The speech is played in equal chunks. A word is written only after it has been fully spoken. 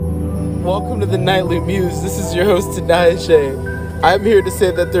Welcome to the Nightly Muse. This is your host, Tanaya Shea. I'm here to say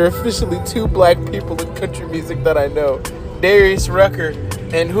that there are officially two black people in country music that I know. Darius Rucker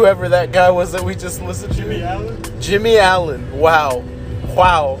and whoever that guy was that we just listened to. Jimmy Allen? Jimmy Allen. Wow.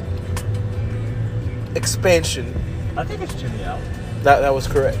 Expansion. I think it's Jimmy Allen. That was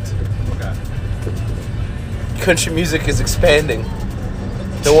correct. Okay. Country music is expanding.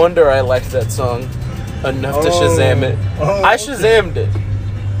 No wonder I liked that song enough to Shazam it. I Shazammed it.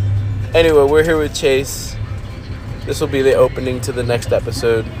 Anyway, we're here with Chase. This will be the opening to the next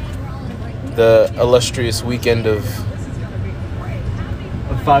episode. The illustrious weekend of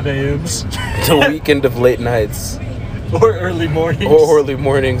 5 a.m.s. The weekend of late nights. Or early mornings. Or early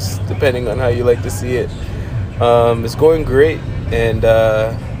mornings, depending on how you like to see it. It's going great, and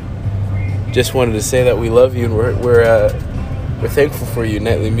just wanted to say that we love you, and we're thankful for you,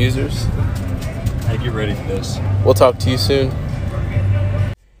 Nightly Musers. Hey, get ready for this. We'll talk to you soon.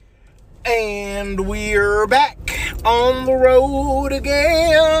 And we're back on the road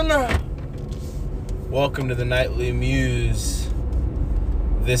again. Welcome to the Nightly Muse.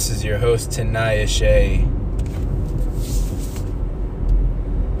 This is your host, Tanaya Shea.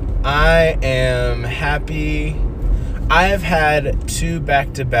 I am happy. I have had two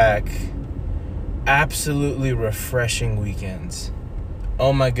back-to-back absolutely refreshing weekends.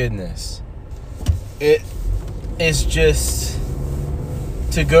 Oh my goodness. It is just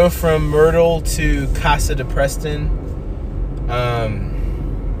to go from Myrtle to Casa de Preston.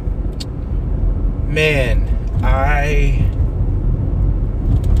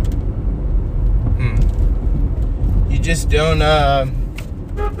 You just don't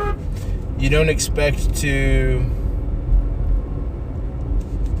you don't expect to.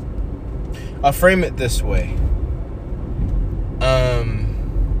 I'll frame it this way.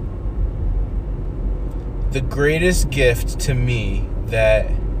 The greatest gift to me that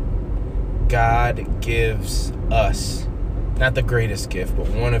God gives us, not the greatest gift, but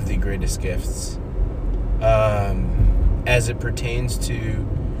one of the greatest gifts, as it pertains to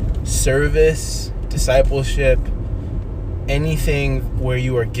service, discipleship, anything where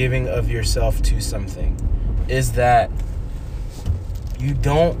you are giving of yourself to something, is that you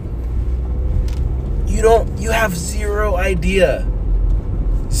have zero idea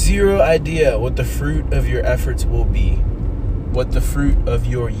what the fruit of your efforts will be, what the fruit of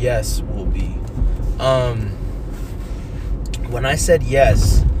your yes will be. When I said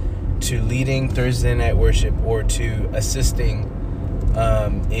yes to leading Thursday night worship, or to assisting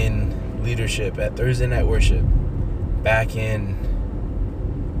in leadership at Thursday night worship back in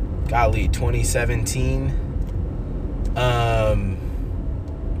 2017,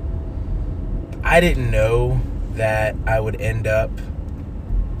 I didn't know that I would end up.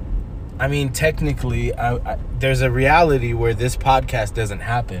 I mean, technically, there's a reality where this podcast doesn't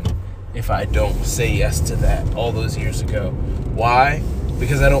happen if I don't say yes to that all those years ago. Why?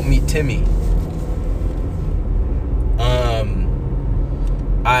 Because I don't meet Timmy.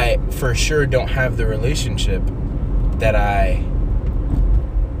 I for sure don't have the relationship that I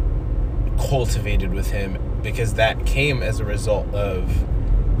cultivated with him, because that came as a result of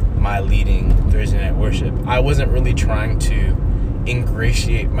my leading Thursday night worship. I wasn't really trying to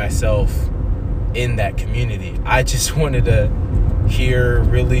ingratiate myself in that community. I just wanted to hear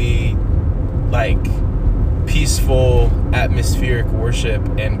really peaceful, atmospheric worship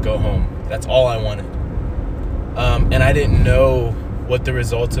and go home. That's all I wanted. And I didn't know what the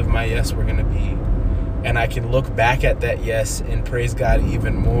results of my yes were going to be. And I can look back at that yes and praise God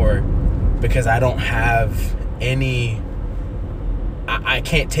even more, because I don't have any. I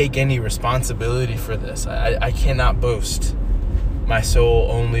can't take any responsibility for this. I cannot boast. My soul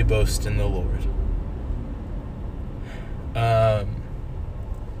only boasts in the Lord.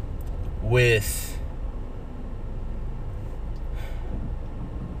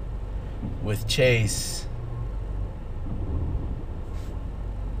 With Chase,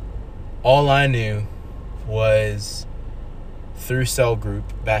 all I knew was through cell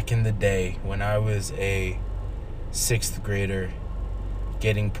group back in the day when I was a 6th grader,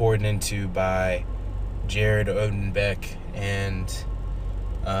 getting poured into by Jared Odenbeck and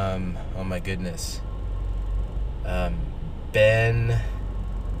oh my goodness, Ben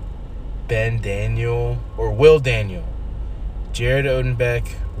Daniel, or Will Daniel. Jared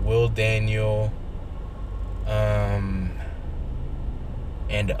Odenbeck, Will Daniel,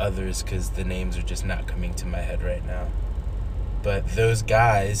 and others, because the names are just not coming to my head right now. But those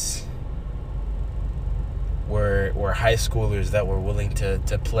guys were high schoolers that were willing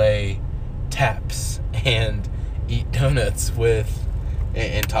to play taps and eat donuts with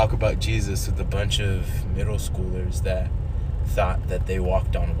and talk about Jesus with a bunch of middle schoolers that thought that they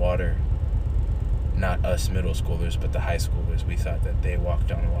walked on water. not us middle schoolers, but the high schoolers, we thought that they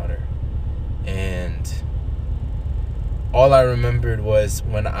walked on water. And all I remembered was,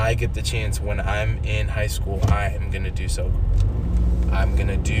 when I get the chance, when I'm in high school, I am going to do so. I'm going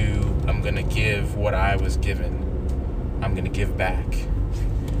to give what I was given. I'm going to give back.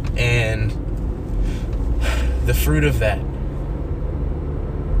 And the fruit of that,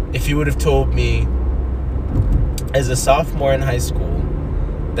 if you would have told me as a sophomore in high school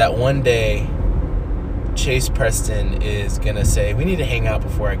that one day Chase Preston is going to say, we need to hang out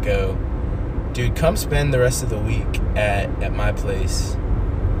before I go. Dude, come spend the rest of the week at my place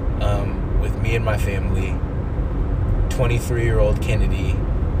with me and my family. 23-year-old Kennedy.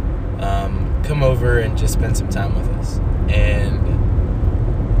 Come over and just spend some time with us.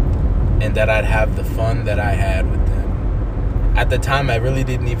 And that I'd have the fun that I had with them. At the time, I really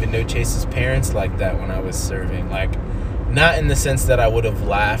didn't even know Chase's parents like that when I was serving. Like, not in the sense that I would have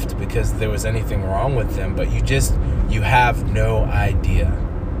laughed because there was anything wrong with them, but you have no idea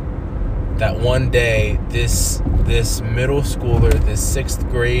that one day this middle schooler, this 6th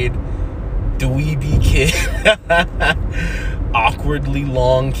grade dweeby kid, awkwardly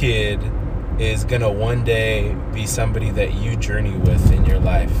long kid, is gonna one day be somebody that you journey with in your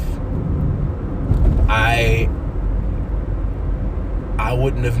life. I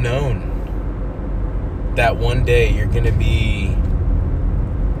wouldn't have known that one day you're gonna be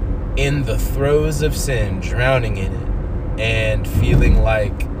in the throes of sin, drowning in it, and feeling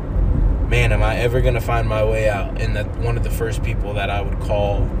like, man, am I ever gonna find my way out? And that one of the first people that I would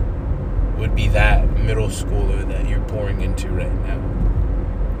call would be that middle schooler that you're pouring into right now.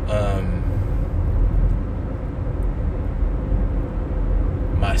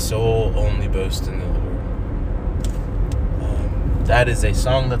 My soul only boasts in the Lord. That is a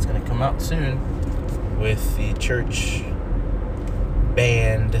song that's going to come out soon with the church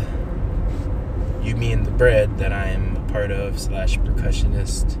band You, Me, and the Bread that I am a part of /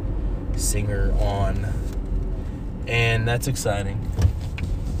 percussionist, singer on. And that's exciting.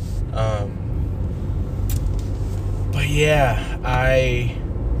 But yeah,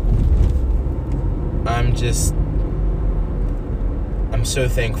 I'm so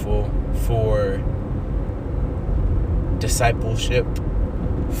thankful for discipleship,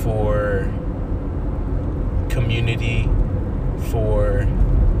 for community, for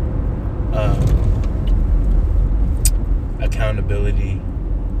accountability.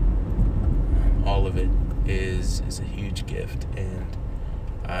 All of it is a huge gift, and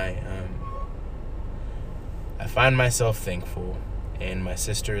I find myself thankful. And my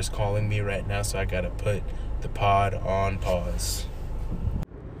sister is calling me right now, so I gotta put the pod on pause.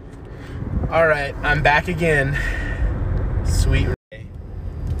 All right, I'm back again. Sweet Ray,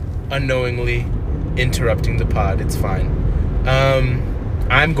 unknowingly interrupting the pod. It's fine.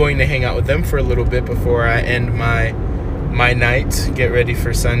 I'm going to hang out with them for a little bit before I end my night, get ready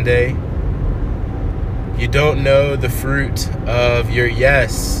for Sunday. You don't know the fruit of your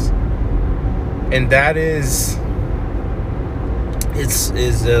yes, and that is it's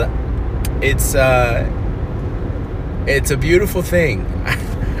a beautiful thing.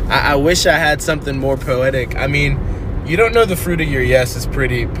 I wish I had something more poetic. I mean, you don't know the fruit of your yes is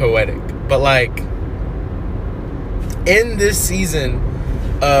pretty poetic. But like, in this season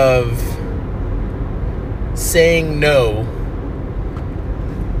of saying no,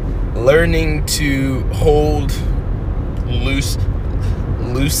 learning to hold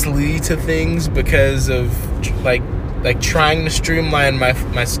loosely to things because of like trying to streamline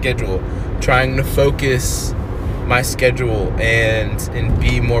my schedule, trying to focus my schedule and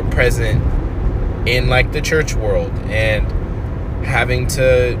be more present in like the church world, and having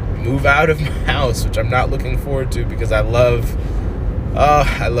to move out of my house, which I'm not looking forward to because I love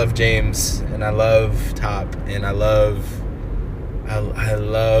James, and I love Top, and I love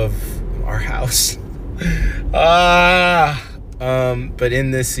our house. But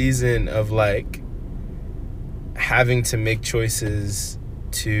in this season of like having to make choices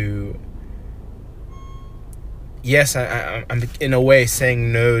to, yes, I'm in a way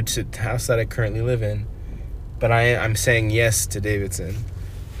saying no to the house that I currently live in, but I'm saying yes to Davidson,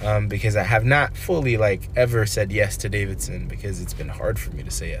 because I have not fully like ever said yes to Davidson, because it's been hard for me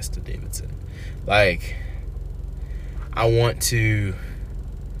to say yes to Davidson. Like, I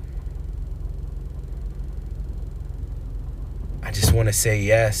just want to say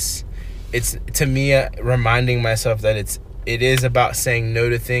yes. It's, to me, reminding myself that it is about saying no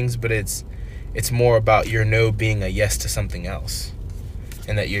to things, but it's more about your no being a yes to something else,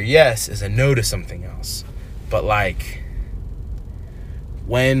 and that your yes is a no to something else. But like,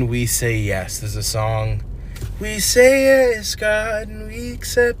 when we say yes, there's a song We say yes, God, and we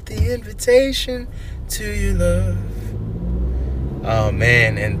accept the invitation to your love. Oh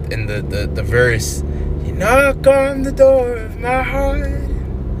man, and the verse, you knock on the door of my heart,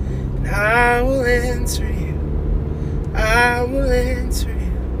 and I will answer you. I will answer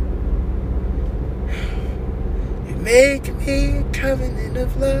you. You make me a covenant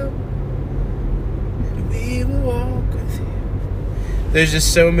of love, and we will walk with you. There's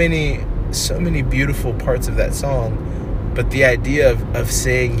just so many beautiful parts of that song, but the idea of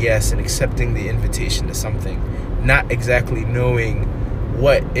saying yes and accepting the invitation to something, not exactly knowing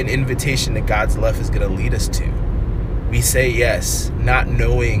what an invitation to God's love is going to lead us to. We say yes, not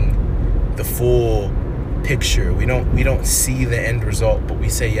knowing the full picture. We don't see the end result, but we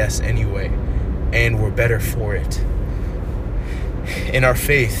say yes anyway, and we're better for it. In our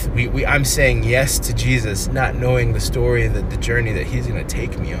faith, I'm saying yes to Jesus, not knowing the story, the journey that he's going to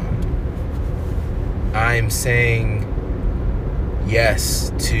take me on. I'm saying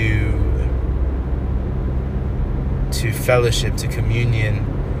yes to fellowship, to communion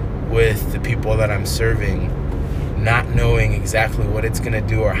with the people that I'm serving, not knowing exactly what it's going to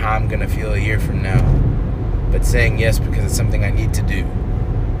do or how I'm going to feel a year from now, but saying yes because it's something I need to do.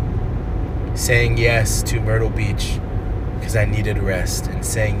 Saying yes to Myrtle Beach because I needed rest, and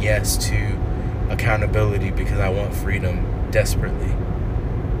saying yes to accountability because I want freedom desperately.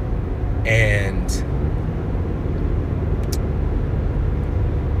 And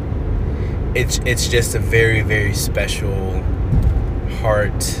it's just a very, very special,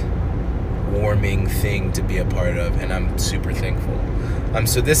 heart-warming thing to be a part of, and I'm super thankful.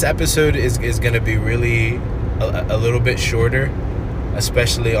 So this episode is going to be really a little bit shorter,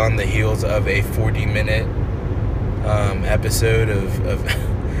 especially on the heels of a 40-minute episode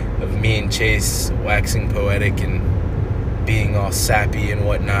of me and Chase waxing poetic and being all sappy and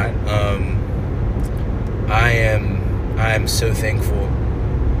whatnot. I am so thankful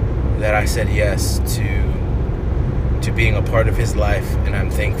that I said yes to being a part of his life, and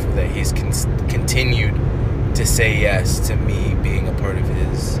I'm thankful that he's continued to say yes to me being a part of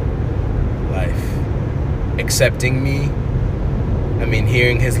his life, accepting me. I mean,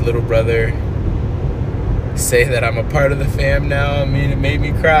 hearing his little brother say that I'm a part of the fam now, I mean, it made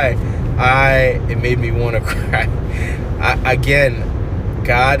me cry. It made me want to cry. Again,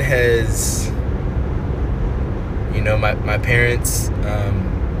 God has, my parents,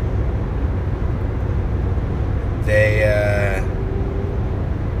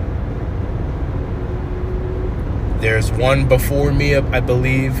 there's one before me, I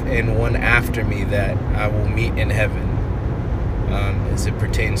believe, and one after me that I will meet in heaven, as it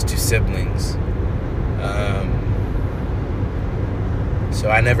pertains to siblings. So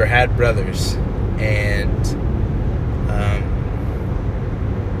I never had brothers, and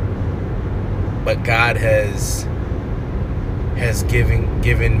but God has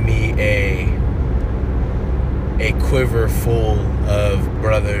given me a quiver full of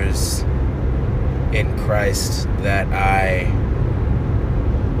brothers in Christ that I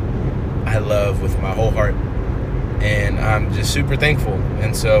love with my whole heart, and I'm just super thankful.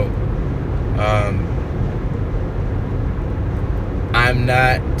 And so I'm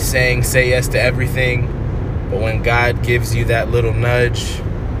not saying say yes to everything, but when God gives you that little nudge,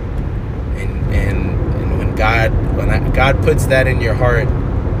 and when God puts that in your heart,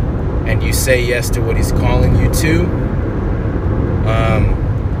 and you say yes to what he's calling you to,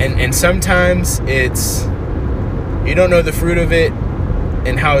 and sometimes it's, you don't know the fruit of it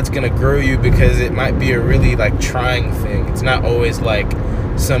and how it's going to grow you, because it might be a really trying thing. It's not always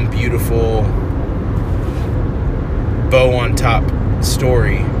some beautiful bow on top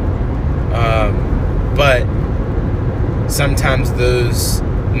story, but sometimes those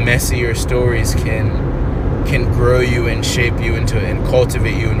messier stories can grow you and shape you and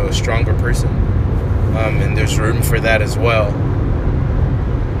cultivate you into a stronger person, and there's room for that as well.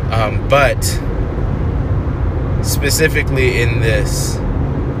 But specifically in this,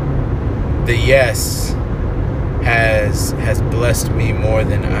 the yes has blessed me more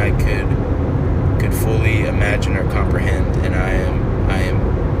than I could fully imagine or comprehend, and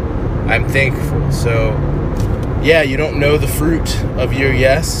I'm thankful. So yeah, you don't know the fruit of your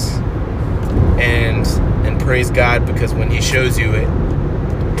yes, and praise God, because when he shows you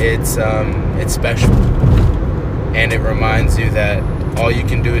it's special, and it reminds you that all you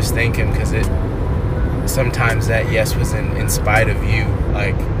can do is thank him, because sometimes that yes was in spite of you,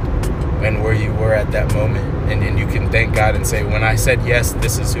 and where you were at that moment, and you can thank God and say, when I said yes,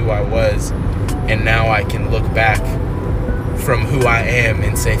 this is who I was, and now I can look back from who I am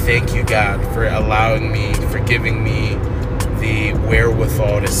and say, thank you, God, for allowing me, for giving me the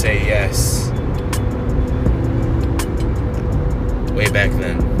wherewithal to say yes. way back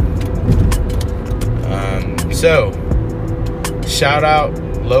then. So, shout out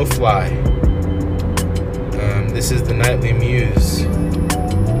Low Fly. This is the Nightly Muse,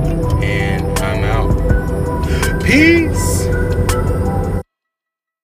 and I'm out. Peace!